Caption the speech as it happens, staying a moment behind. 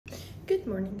Good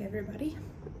morning, everybody.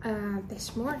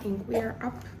 This morning we are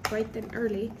up bright and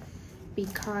early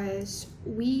because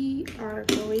we are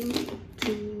going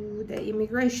to the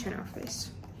immigration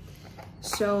office.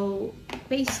 So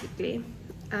basically,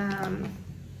 in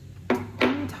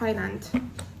Thailand,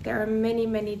 there are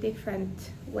many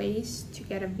different ways to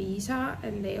get a visa,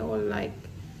 and they all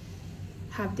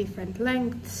have different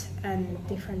lengths and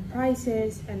different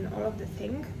prices and all of the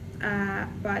thing.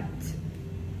 But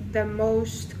the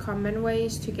most common way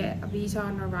is to get a visa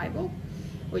on arrival,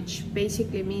 which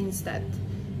basically means that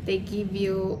they give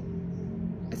you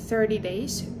 30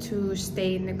 days to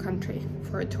stay in the country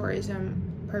for tourism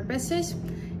purposes,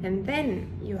 and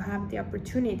then you have the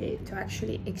opportunity to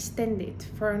actually extend it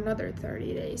for another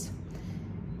 30 days.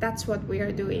 That's what we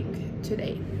are doing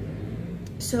today.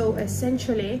 So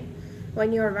essentially,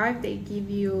 when you arrive, they give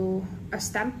you a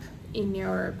stamp in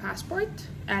your passport,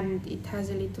 and it has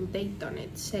a little date on it.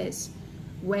 It says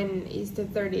when is the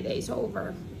 30 days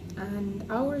over, and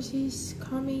ours is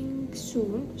coming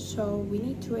soon, so we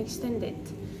need to extend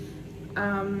it.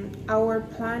 Our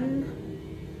plan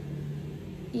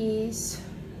is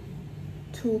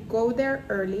to go there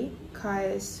early,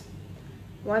 because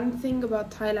one thing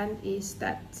about Thailand is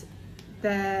that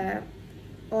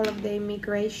all of the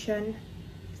immigration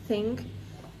thing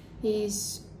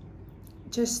is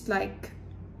just like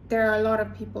there are a lot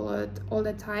of people all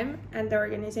the time, and the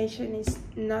organization is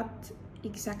not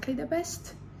exactly the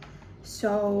best,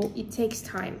 so it takes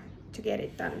time to get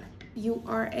it done. If you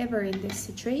are ever in this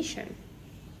situation,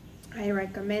 I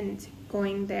recommend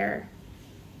going there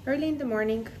early in the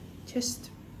morning. Just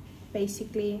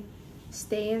basically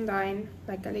stay in line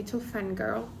like a little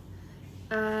fangirl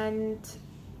and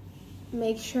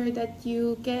make sure that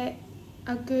you get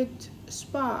a good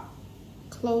spot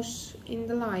close in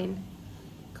the line,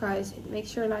 because it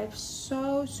makes your life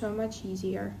so much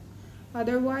easier.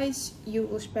 Otherwise, you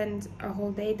will spend a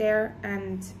whole day there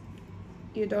and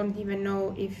you don't even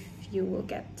know if you will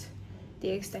get the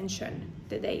extension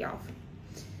the day of.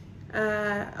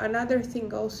 Another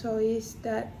thing also is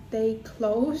that they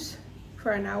close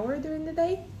for an hour during the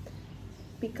day,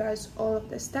 because all of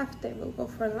the staff, they will go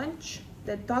for lunch.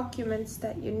 The documents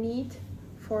that you need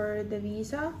for the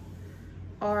visa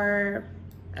are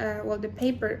all of the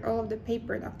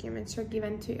paper documents are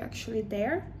given to you actually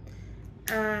there,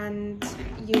 and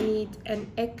you need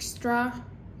an extra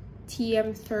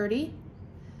TM30.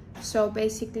 So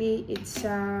basically it's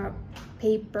a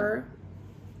paper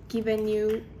given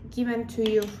to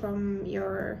you from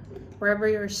wherever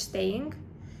you're staying,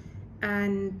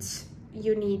 and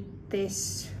you need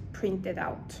this printed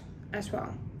out as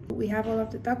well. We have all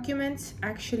of the documents.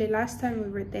 Actually, last time we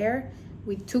were there,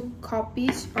 we took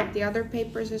copies of the other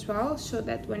papers as well, so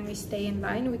that when we stay in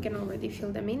line, we can already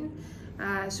fill them in,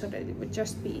 so that it would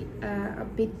just be a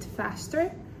bit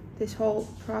faster, this whole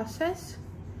process.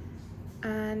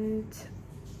 And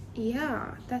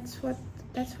yeah, that's what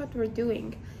we're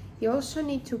doing. You also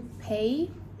need to pay.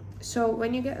 So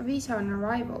when you get a visa on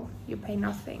arrival, you pay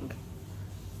nothing.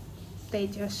 They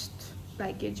just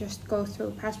you just go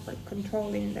through passport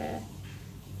control in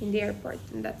the airport,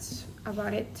 and that's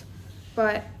about it.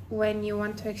 But when you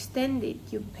want to extend it,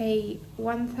 you pay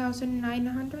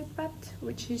 1,900 baht,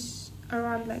 which is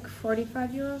around like 45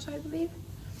 euros, I believe,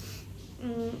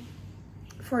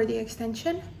 for the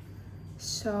extension.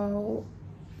 So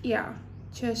yeah,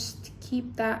 just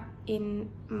keep that in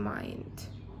mind.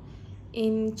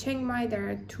 In Chiang Mai, there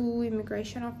are 2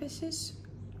 immigration offices.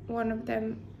 One of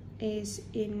them is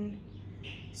in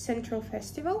Central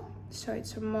Festival, so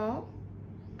it's a mall,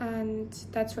 and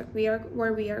that's where we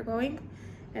are going.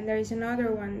 And there is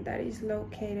another one that is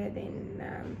located in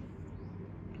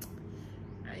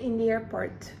the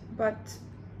airport, but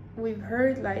we've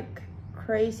heard like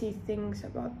crazy things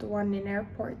about the one in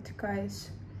airport,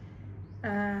 guys.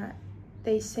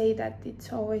 They say that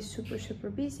it's always super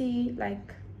busy,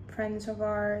 like friends of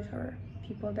ours or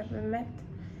people that we met,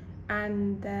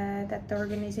 and that the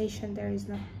organization there is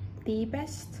not the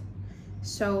best.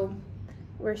 So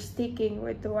we're sticking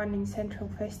with the one in Central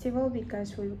Festival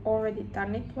because we've already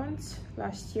done it once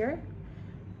last year.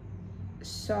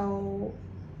 So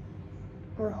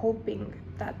we're hoping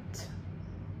that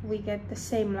we get the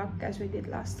same luck as we did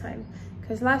last time,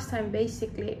 because last time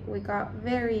basically we got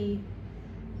very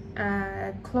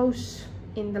close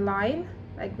in the line,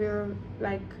 like we were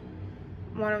like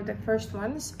one of the first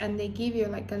ones, and they give you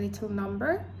like a little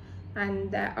number,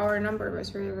 and our number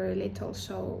was very little,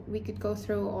 so we could go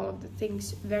through all of the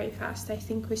things very fast. I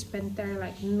think we spent there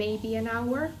like maybe an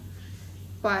hour,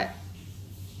 but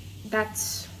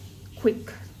that's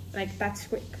quick.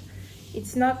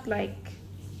 It's not like,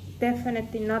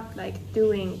 definitely not like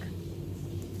doing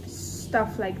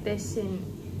stuff like this in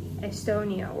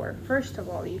Estonia, where first of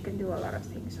all you can do a lot of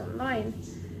things online,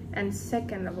 and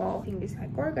second of all things like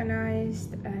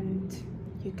organized and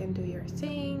you can do your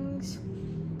things,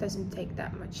 doesn't take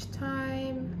that much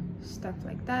time, stuff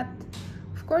like that.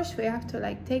 Of course we have to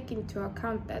like take into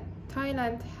account that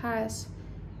Thailand has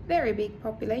very big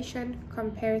population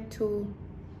compared to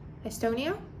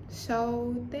Estonia,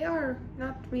 so they are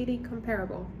not really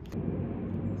comparable.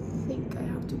 I think I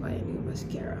have to buy a new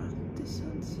mascara. This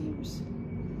one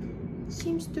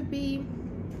seems to be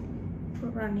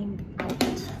running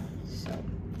out, so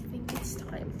I think it's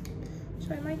time.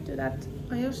 So I might do that.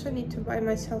 I also need to buy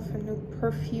myself a new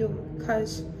perfume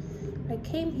because I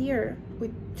came here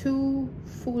with 2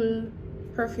 full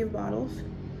perfume bottles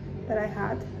that I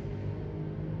had,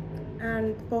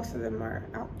 and both of them are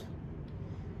out.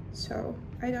 So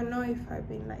I don't know if I've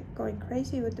been like going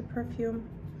crazy with the perfume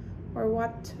or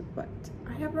what, but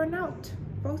I have run out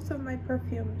both of my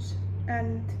perfumes,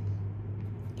 and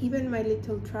even my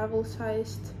little travel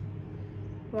sized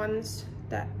ones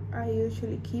that I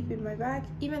usually keep in my bag,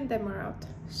 even them are out.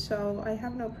 So I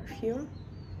have no perfume,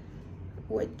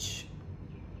 which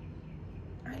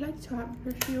I like to have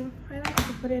perfume. I like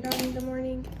to put it on in the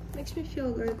morning, makes me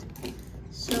feel good.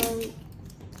 So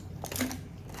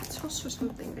that's also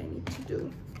something I need to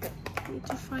do. I need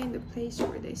to find a place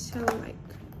where they sell like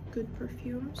good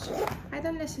perfumes. I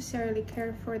don't necessarily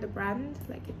care for the brand,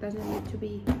 like it doesn't need to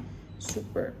be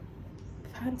super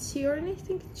fancy or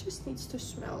anything, it just needs to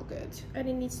smell good, and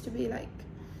it needs to be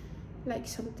like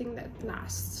something that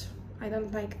lasts. I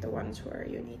don't like the ones where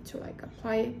you need to like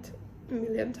apply it a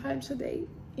million times a day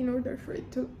in order for it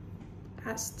to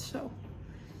last. So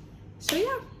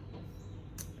yeah,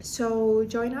 so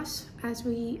join us as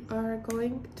we are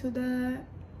going to the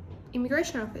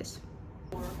immigration office.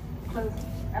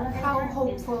 How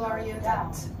hopeful are you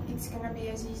that it's gonna be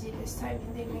as easy this time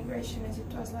in the immigration as it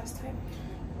was last time?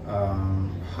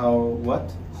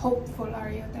 What? Hopeful are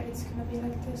you that it's gonna be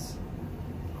like this?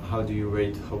 How do you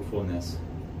rate hopefulness?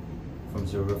 From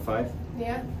 0 to 5?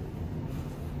 Yeah.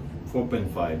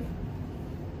 4.5.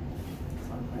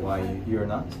 Why you're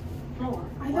not?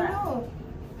 I don't know.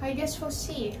 I guess we'll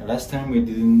see. Last time we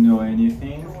didn't know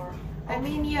anything. I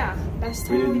mean, yeah. Last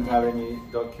time we didn't have any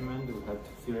document. We had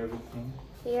to fill everything.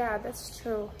 Yeah, that's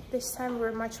true. This time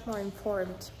we're much more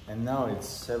informed. And now it's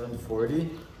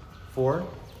 7:44,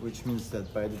 which means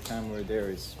that by the time we're there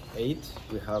it's 8.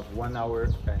 We have 1 hour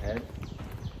ahead.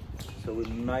 So we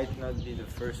might not be the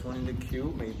first one in the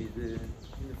queue, maybe in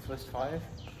the first 5.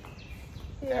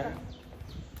 Yeah. 10.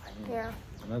 Yeah.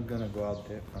 I'm not gonna go out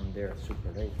there from there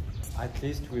super late. At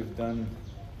least we've done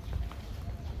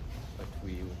what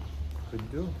we could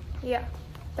do. Yeah.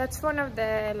 That's one of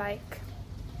the like,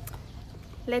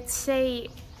 let's say,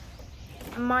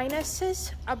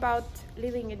 minuses about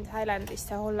living in Thailand is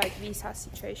the whole like visa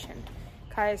situation,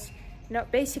 because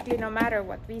basically no matter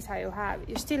what visa you have,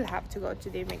 you still have to go to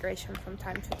the immigration from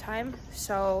time to time,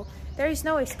 so there is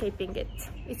no escaping it.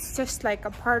 It's just like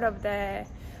a part of the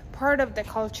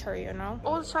culture, you know.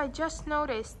 Also, I just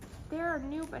noticed there are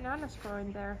new bananas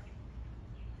growing there.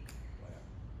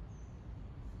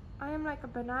 I am like a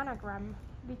bananagram,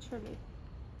 literally.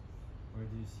 Where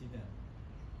do you see them?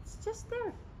 It's just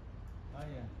there. Oh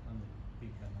yeah, on the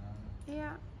big banana.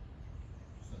 Yeah.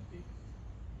 It's not big.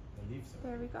 The leaves are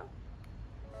There we go.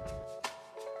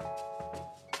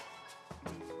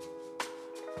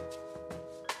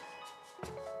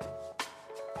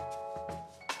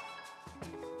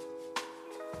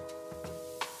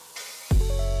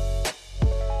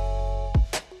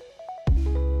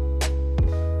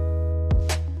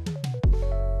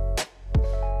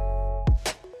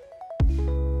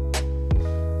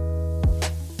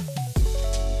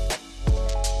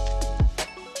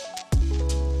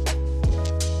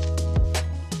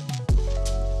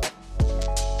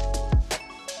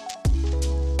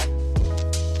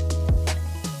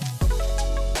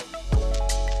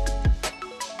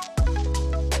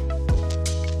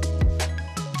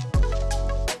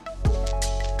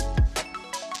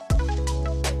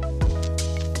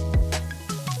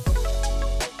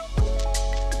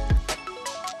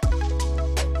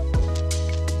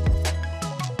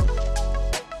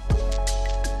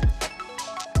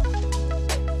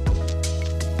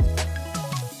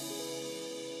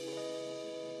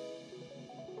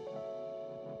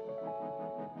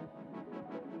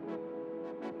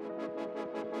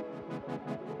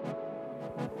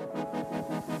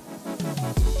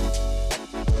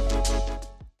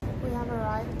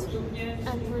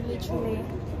 And we're literally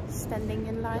standing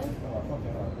in line,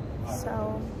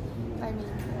 so I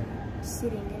mean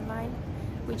sitting in line.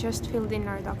 We just filled in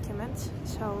our documents,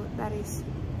 so that is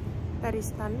that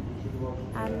is done,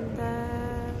 and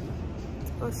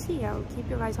we'll see. I'll keep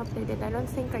you guys updated. I don't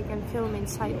think I can film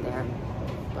inside there,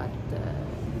 but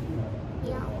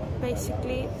yeah,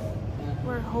 basically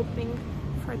we're hoping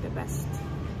for the best.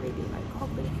 Really like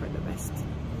hoping for the best.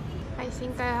 I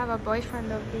think I have a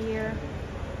boyfriend of the year.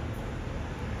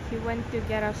 He went to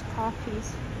get us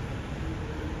coffees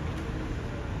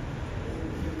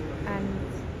and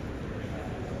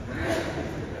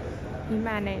he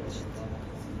managed.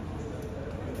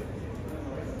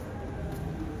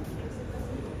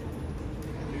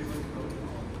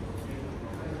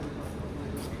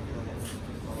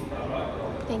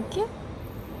 Thank you.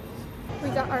 We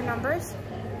got our numbers,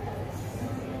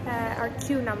 our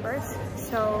queue numbers,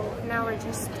 so now we're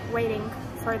just waiting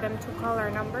for them to call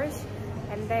our numbers,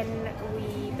 and then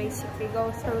we basically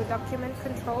go through document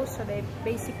control. So they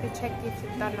basically check if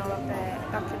you've done all of the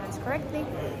documents correctly,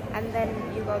 and then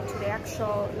you go to the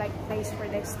actual like place where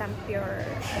they stamp your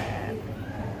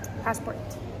passport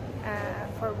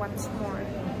for once more.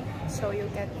 So you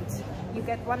get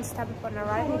one stamp on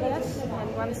arrival, yes,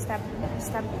 and one stamp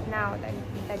now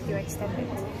that you extended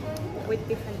with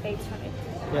different dates on it.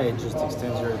 Yeah, it just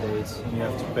extends your dates, and you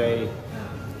have to pay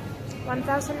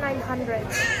 1,900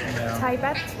 Thai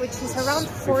baht, which is around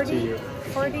 50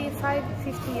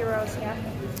 euros, yeah,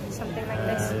 something like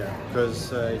this. Yeah,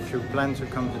 because if you plan to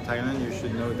come to Thailand, you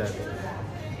should know that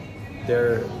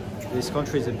this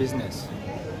country is a business.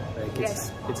 Like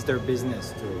it's their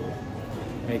business to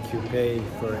make you pay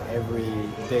for every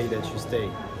day that you stay.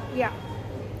 Yeah.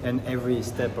 And every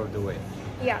step of the way.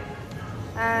 Yeah.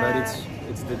 But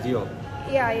it's the deal.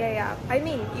 Yeah. I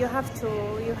mean, you have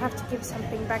to give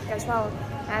something back as well.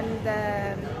 And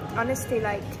honestly,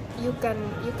 like you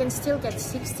can still get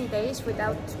 60 days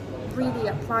without really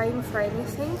applying for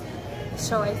anything.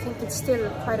 So I think it's still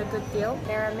quite a good deal.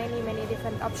 There are many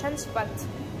different options, but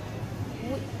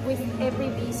with every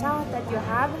visa that you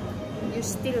have, you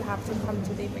still have to come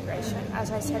to the immigration,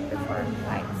 as I said before,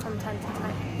 like from time to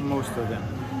time. Most of them.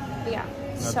 Yeah.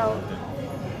 So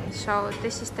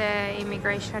this is the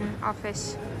immigration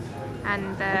office,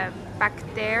 and back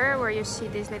there where you see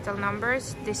these little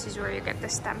numbers, this is where you get the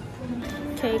stamp.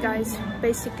 Okay guys,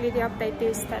 basically the update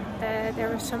is that there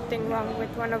was something wrong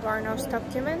with one of Arno's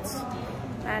documents,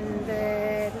 and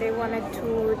they wanted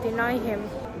to deny him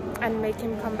and make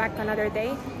him come back another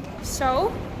day.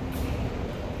 So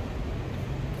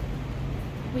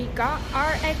we got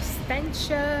our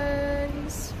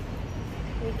extensions.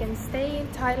 We can stay in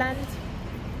Thailand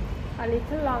a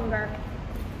little longer.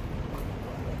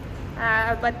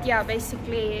 But yeah,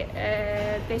 basically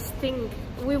this thing,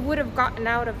 we would have gotten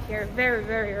out of here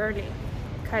very early,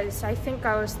 because I think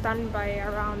I was done by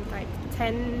around like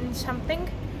 10 something.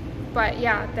 But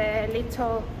yeah, the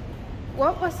little,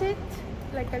 what was it?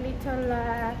 Like a little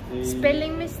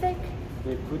spelling mistake?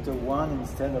 They put a 1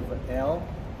 instead of an L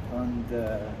on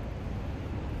the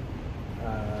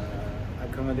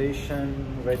accommodation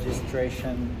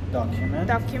registration document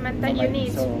that you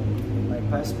need. So my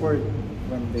passport,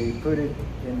 when they put it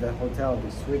in the hotel, they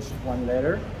switched one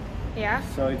letter. Yeah.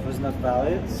 So it was not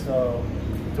valid. So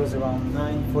it was around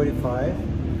 9:45.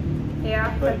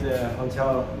 Yeah. But the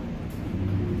hotel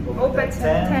opens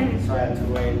at 10. So I had to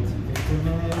wait 15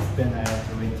 minutes. Then I had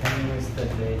to wait 10 minutes. That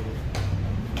they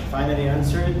finally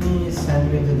answered me,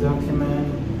 sent me the document.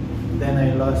 Then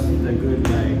I lost the good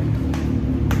like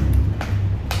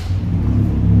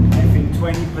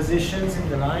 20 positions in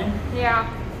the line. Yeah.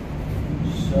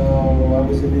 So I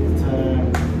was a bit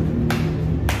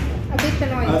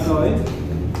annoyed.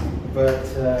 But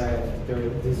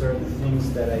these are the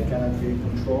things that I cannot really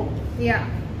control. Yeah.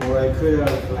 Or I could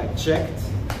have like checked.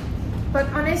 But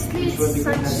honestly, it's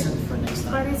such. For next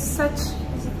time. But it's such.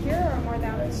 Is it here or more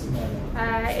down? It's more.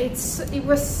 It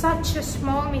was such a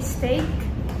small mistake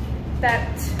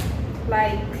that,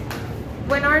 like,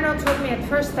 when Arno told me at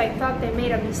first, I thought they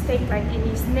made a mistake like in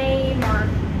his name or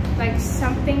like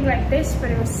something like this, but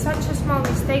it was such a small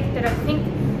mistake that I think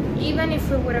even if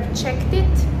we would have checked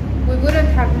it, we wouldn't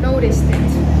have noticed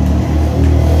it.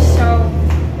 So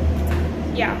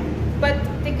yeah, but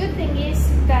the good thing is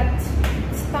that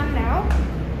it's done now,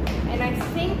 and I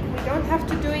think we don't have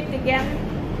to do it again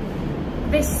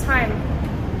this time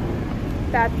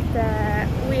that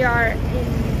we are in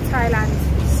Thailand.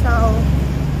 So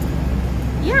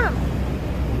yeah,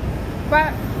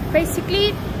 but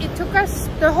basically it took us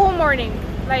the whole morning.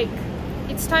 Like,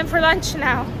 it's time for lunch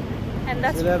now, and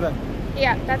that's 11.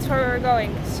 Yeah, that's where we're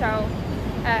going. So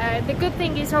the good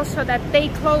thing is also that they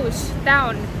close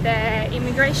down the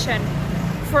immigration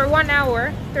for 1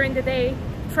 hour during the day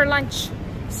for lunch.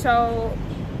 So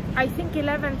I think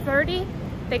 11:30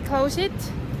 they close it,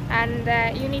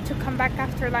 and you need to come back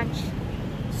after lunch.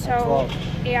 So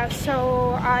 12. yeah,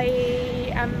 so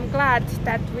I am glad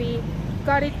that we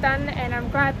got it done, and I'm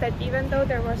glad that even though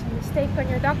there was a mistake on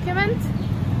your document,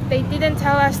 they didn't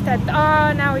tell us that,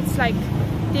 oh, now it's like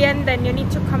the end and you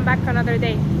need to come back another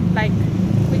day. Like,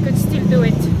 we could still do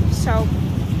it. So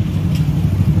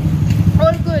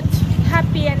all good,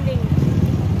 happy ending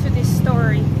to this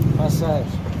story.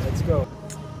 Massage, let's go.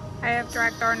 I have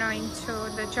dragged Arno into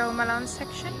the Joe Malone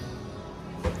section,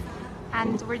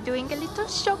 and we're doing a little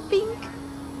shopping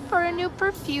for a new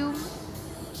perfume.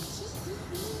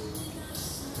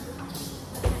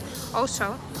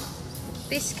 Also,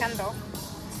 this candle,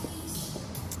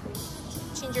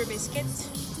 ginger biscuit,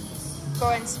 go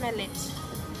and smell it.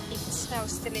 It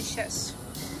smells delicious,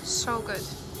 so good.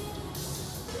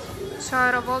 So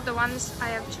out of all the ones, I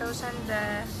have chosen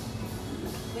the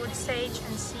wood sage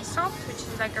and sea salt, which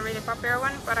is like a really popular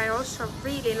one, but I also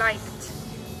really liked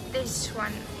this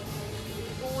one,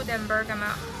 wood and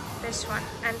bergamot, this one,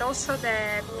 and also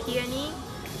the peony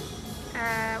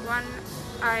one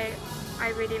I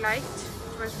really liked.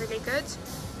 It was really good,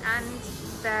 and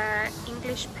the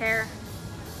English pear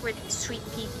with sweet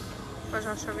pea was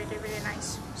also really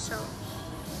nice. So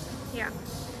yeah,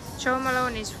 Joe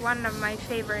Malone is one of my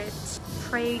favorite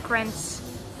fragrance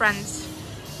brands.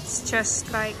 It's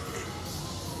just like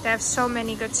they have so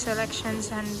many good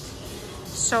selections and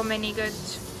so many good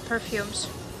perfumes.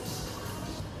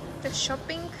 The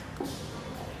shopping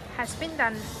has been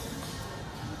done.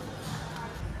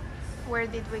 Where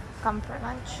did we come for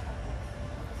lunch?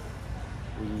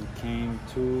 We came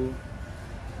to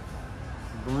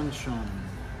BonChon.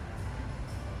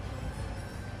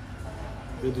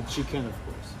 With the chicken, of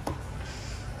course.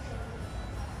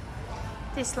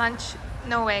 This lunch,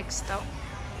 no eggs though.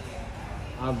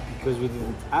 Because we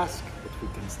didn't ask, but we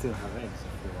can still have eggs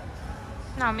if we want.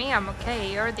 No, me, I'm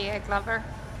okay. You're the egg lover.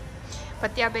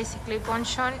 But yeah, basically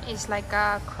BonChon is like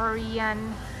a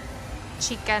Korean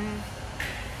chicken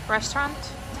restaurant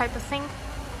type of thing.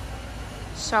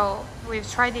 So we've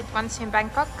tried it once in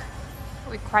Bangkok.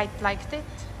 We quite liked it.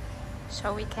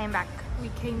 So we came back. We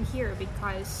came here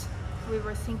because we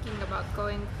were thinking about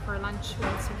going for lunch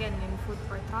once again in Food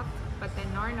for Thought. But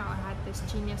then Arno had this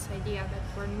genius idea that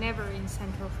we're never in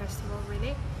Central Festival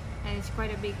really. And it's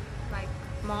quite a big like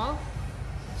mall.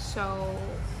 So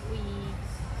we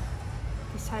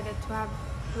decided to have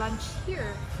lunch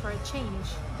here for a change.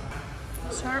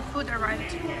 So our food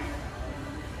arrived.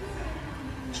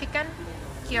 Chicken,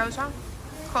 gyoza,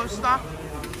 coleslaw,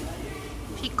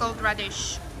 pickled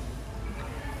radish.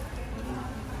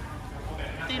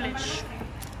 Delish.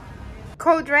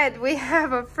 Code Red, we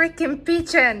have a freaking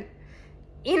pigeon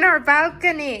in our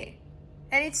balcony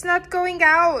and it's not going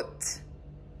out.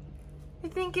 I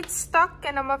think it's stuck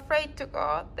and I'm afraid to go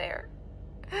out there.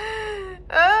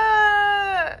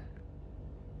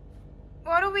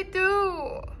 What do we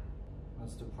do?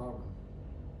 What's the problem?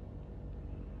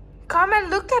 Come and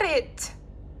look at it.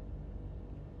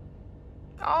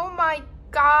 Oh my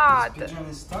god. This pigeon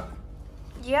is stuck?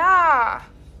 Yeah.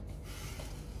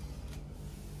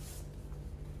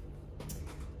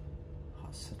 Oh,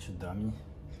 such a dummy.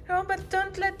 No, but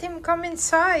don't let him come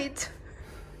inside.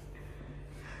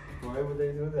 Why would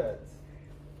they do that?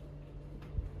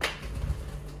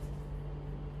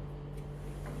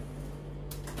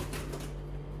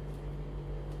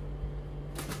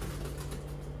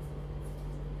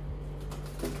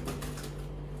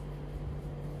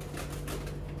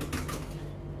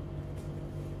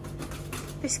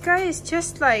 This guy is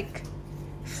just like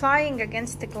flying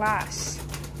against the glass.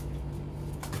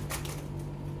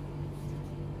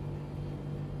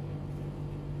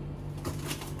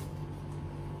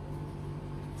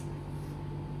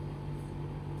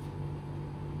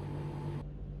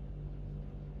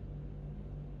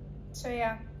 So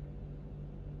yeah.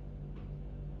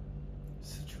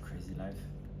 Such a crazy life.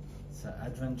 It's an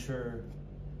adventure.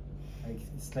 Like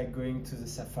it's like going to the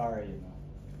safari, you know.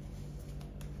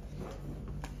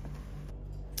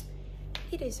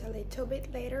 It is a little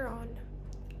bit later on.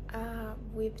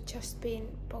 We've just been,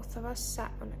 both of us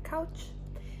sat on a couch,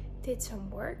 did some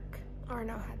work.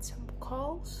 Arno had some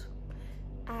calls.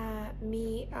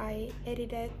 Me, I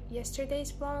edited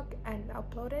yesterday's vlog and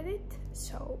uploaded it.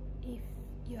 So if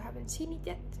you haven't seen it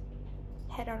yet,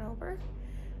 head on over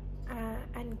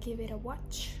and give it a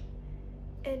watch.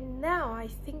 And now I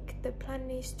think the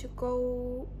plan is to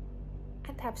go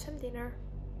and have some dinner.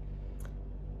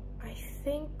 I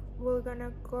think we're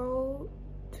gonna go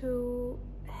to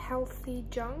Healthy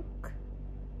Junk,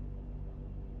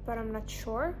 but I'm not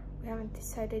sure. We haven't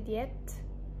decided yet.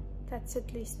 That's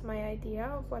at least my idea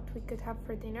of what we could have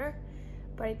for dinner.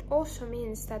 but it also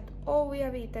means that all we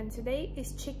have eaten today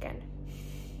is chicken,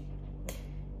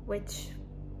 which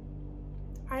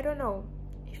I don't know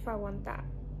if I want that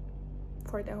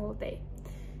for the whole day.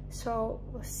 So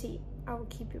we'll see. I will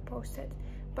keep you posted.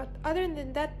 But other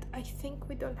than that, I think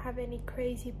we don't have any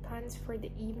crazy plans for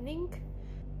the evening.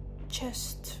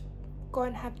 Just go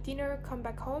and have dinner, come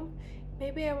back home.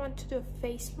 Maybe I want to do a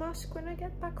face mask when I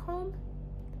get back home.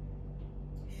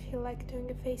 I feel like doing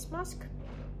a face mask.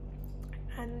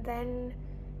 And then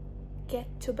get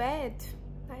to bed.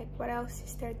 Like, what else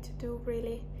is there to do,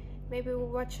 really? Maybe we'll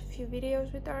watch a few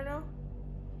videos with Arno,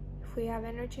 if we have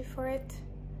energy for it.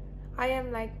 I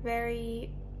am like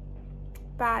very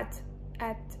bad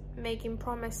at making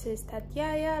promises that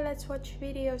yeah, let's watch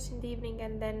videos in the evening,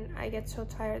 and then I get so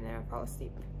tired and I fall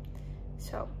asleep.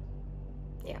 So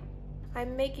yeah,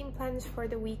 I'm making plans for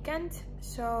the weekend.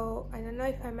 So I don't know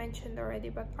if I mentioned already,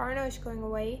 but Arno is going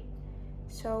away,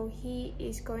 so he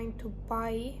is going to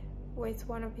buy with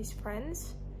one of his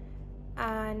friends,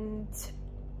 and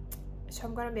so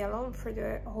I'm gonna be alone for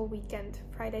the whole weekend,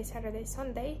 Friday, Saturday,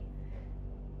 Sunday.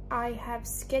 I have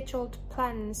scheduled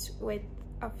plans with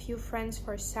a few friends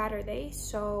for Saturday,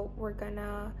 so we're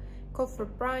gonna go for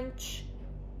brunch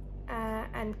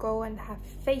and go and have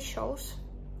facials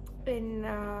in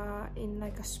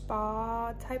like a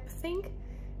spa type thing.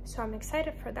 So I'm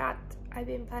excited for that. I've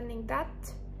been planning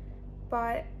that,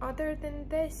 but other than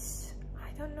this,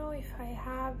 I don't know if I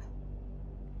have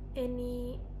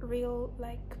any real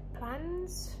like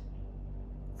plans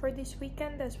for this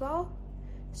weekend as well.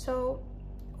 So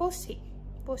we'll see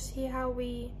how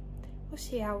we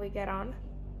get on,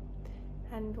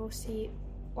 and we'll see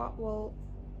what we'll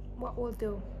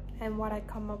do and what I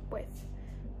come up with.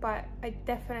 But I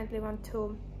definitely want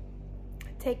to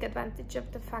take advantage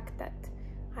of the fact that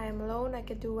I am alone. I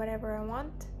can do whatever I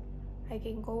want, I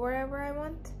can go wherever I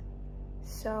want.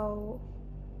 So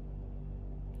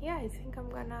yeah, I think I'm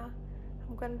gonna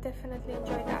definitely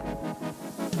enjoy that.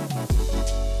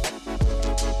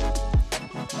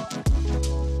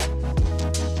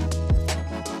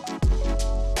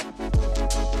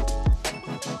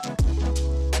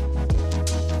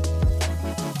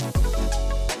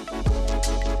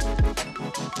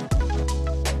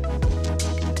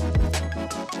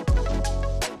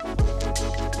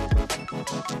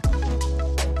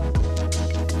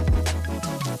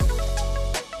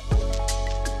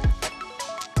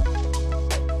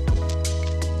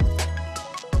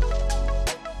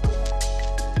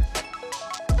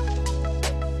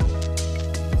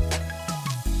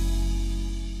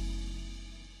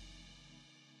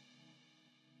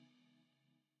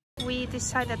 We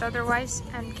decided otherwise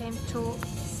and came to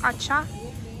Accha.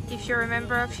 If you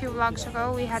remember a few vlogs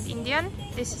ago we had Indian,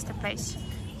 this is the place.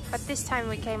 But this time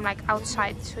we came like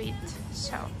outside to eat,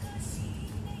 so...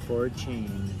 For a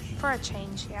change. For a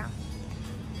change, yeah.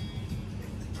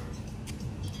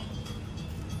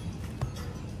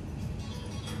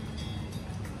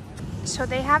 So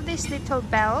they have this little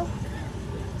bell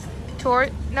tour.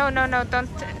 No, don't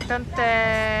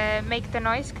make the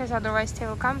noise, because otherwise they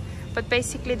will come. But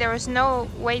basically there was no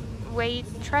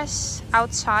waitress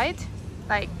outside,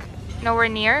 like nowhere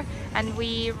near, and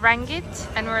we rang it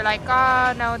and we're like,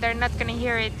 oh no, they're not gonna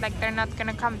hear it, like they're not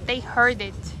gonna come. They heard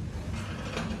it,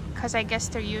 because I guess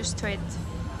they're used to it.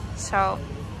 So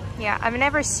yeah, I've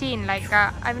never seen like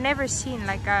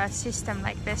a system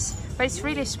like this, but it's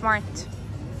really smart,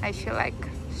 I feel like.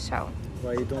 So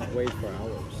well, you don't wait for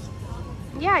hours.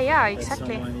 Yeah,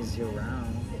 exactly. Someone is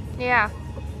around. Yeah,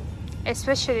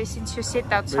 especially since you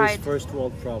sit outside. There's first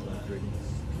world problems, really.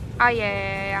 Oh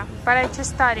yeah. But I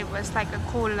just thought it was like a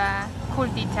cool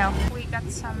detail. We got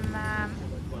some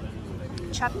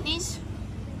chutneys.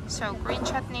 So green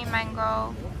chutney,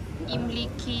 mango,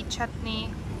 imliki chutney,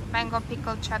 mango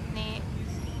pickle chutney,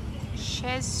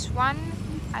 Szechuan,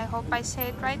 I hope I say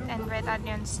it right, and red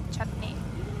onions chutney.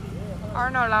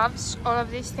 Arno loves all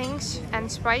of these things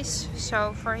and spice,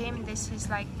 so for him this is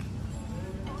like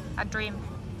a dream.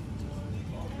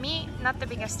 Me, not the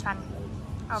biggest fan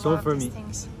of all of these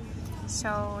things.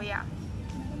 So yeah.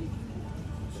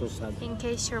 So sad. In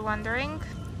case you're wondering,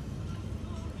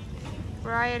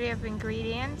 variety of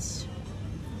ingredients.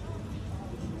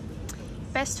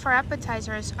 Best for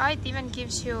appetizers. Oh, it even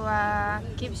gives you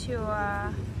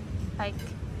like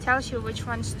tells you which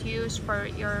ones to use for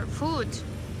your food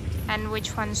and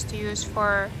which ones to use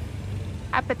for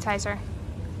appetizer.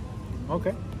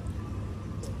 Okay.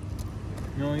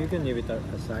 No, you can leave it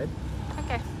aside.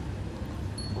 Okay.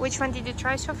 Which one did you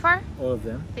try so far? All of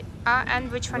them.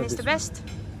 And which one is the best?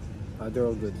 They're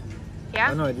all good.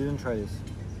 Yeah? Oh no, I didn't try this.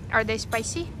 Are they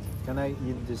spicy? Can I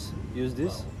use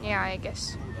this? Yeah, I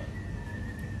guess.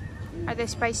 Are they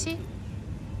spicy?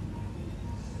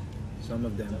 Some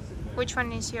of them. Which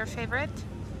one is your favorite?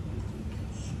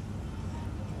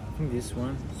 I think this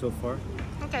one so far.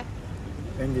 Okay.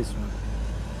 And this one.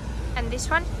 And this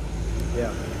one?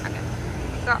 Yeah. Okay.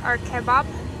 Got our kebab.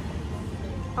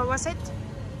 What was it?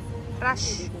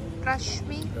 Rashmi?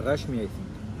 Rashmi, I think.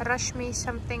 Rashmi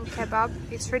something kebab.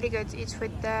 It's really good. It's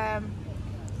with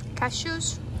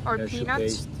cashews or Cashew peanuts.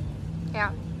 paste.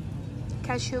 Yeah.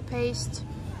 Cashew paste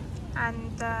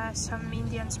and some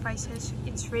Indian spices.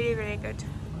 It's really, really good.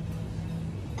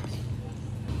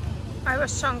 I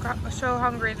was so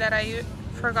hungry that I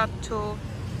forgot to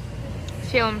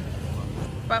film.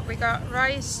 But we got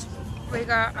rice, we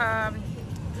got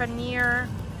paneer,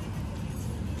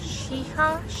 shahi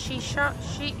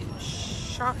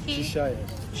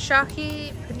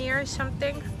paneer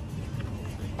something,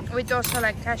 with also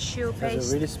like cashew paste. It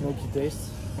has a really smoky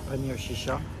taste. Paneer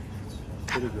shisha.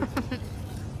 It's really good.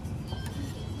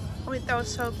 With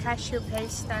also cashew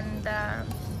paste and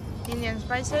Indian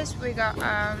spices. We got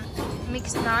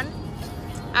mixed naan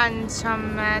and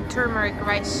some turmeric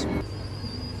rice.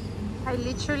 I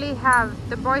literally have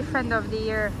the boyfriend of the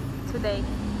year today.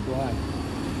 Why?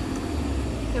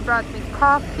 He brought me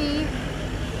coffee,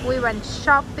 we went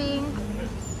shopping,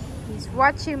 he's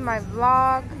watching my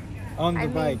vlog. On the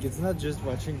bike, it's not just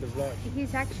watching the vlog.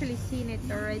 He's actually seen it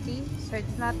already, so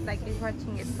it's not like he's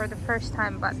watching it for the first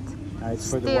time, but It's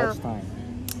for the watch time.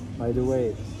 By the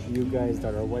way, you guys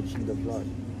that are watching the vlog,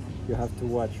 you have to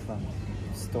watch from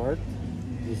start,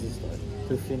 this is start,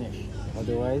 to finish.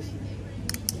 Otherwise,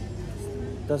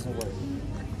 it doesn't work.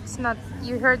 It's not,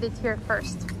 you heard it here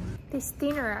first. This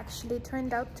dinner actually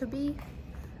turned out to be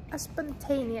a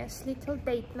spontaneous little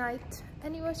date night,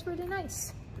 and it was really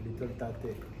nice. Little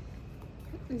tate.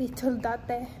 Little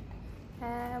date.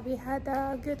 We had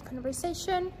a good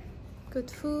conversation, good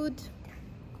food,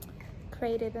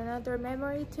 created another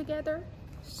memory together,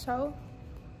 so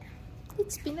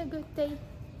it's been a good day.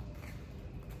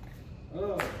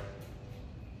 Oh.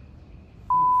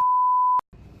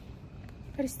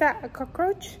 What is that, a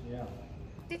cockroach? Yeah.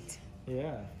 It.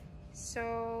 Yeah.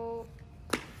 So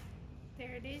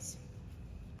there it is,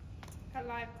 a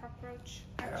live cockroach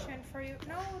action for you.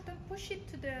 No, don't push it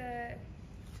to the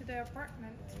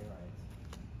apartment.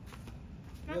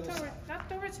 Yeah, Not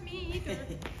towards me either.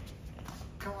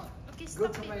 Come on. Okay, Go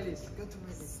stop to it. my list. Go to my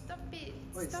list. Stop it.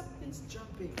 Wait, Stop. it's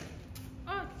jumping.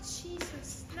 Oh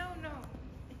Jesus! No, no.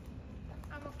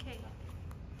 I'm okay.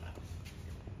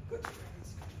 Go to my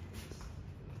list.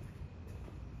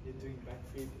 You're doing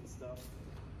backflip and stuff.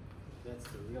 That's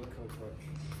the real cockroach.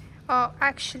 Oh,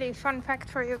 actually, fun fact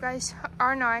for you guys: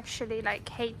 Arno actually like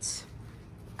hates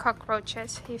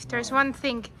cockroaches. If there's one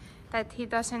thing that he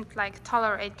doesn't like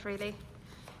tolerate really,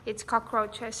 it's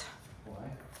cockroaches. Why?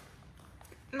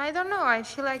 I don't know. I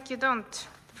feel like you don't.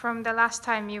 From the last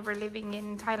time you were living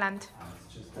in Thailand.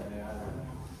 It's just a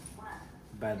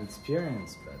bad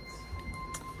experience, but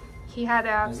He had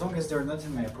as long as they're not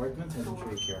in my apartment, I don't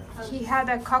really care. He had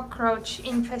a cockroach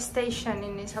infestation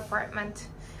in his apartment,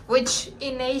 which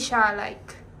in Asia,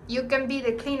 like, you can be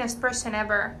the cleanest person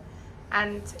ever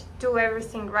and do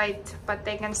everything right, but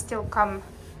they can still come.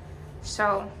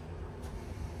 So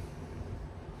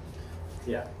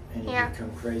yeah, and you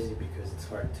become crazy because it's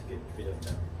hard to get rid of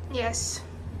them. Yes.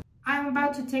 I'm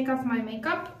about to take off my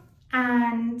makeup,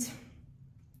 and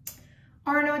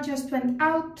Arno just went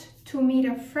out to meet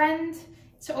a friend.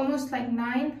 It's almost like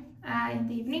 9 in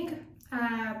the evening,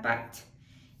 but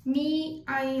me,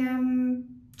 I am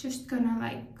just gonna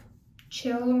like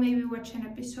chill, maybe watch an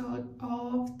episode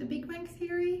of The Big Bang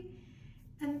Theory,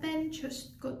 and then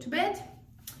just go to bed.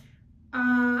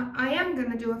 I am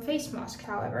gonna do a face mask,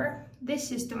 however.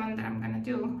 This is the one that I'm gonna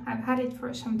do. I've had it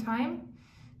for some time.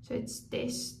 So it's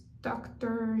this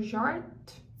Dr.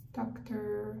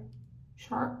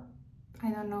 Sharp. I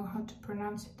don't know how to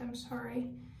pronounce it, I'm sorry.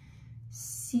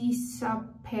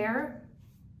 Cisapair.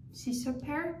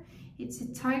 It's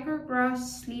a tiger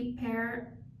grass sleep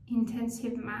pair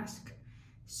intensive mask.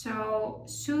 So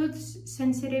soothes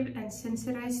sensitive and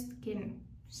sensitized skin.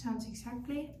 Sounds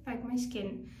exactly like my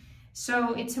skin.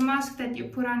 So it's a mask that you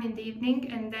put on in the evening,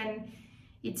 and then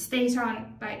it stays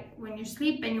on like when you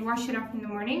sleep, and you wash it off in the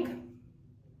morning.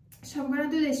 So I'm gonna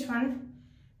do this one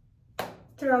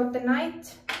throughout the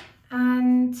night,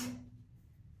 and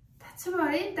that's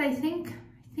about it. I think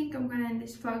I'm gonna end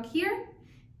this vlog here.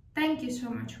 Thank you so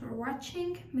much for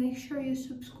watching. Make sure you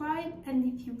subscribe, and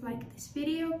if you liked this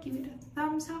video, give it a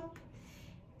thumbs up.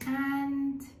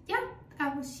 And yeah,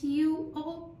 I will see you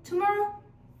all tomorrow.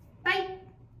 Bye.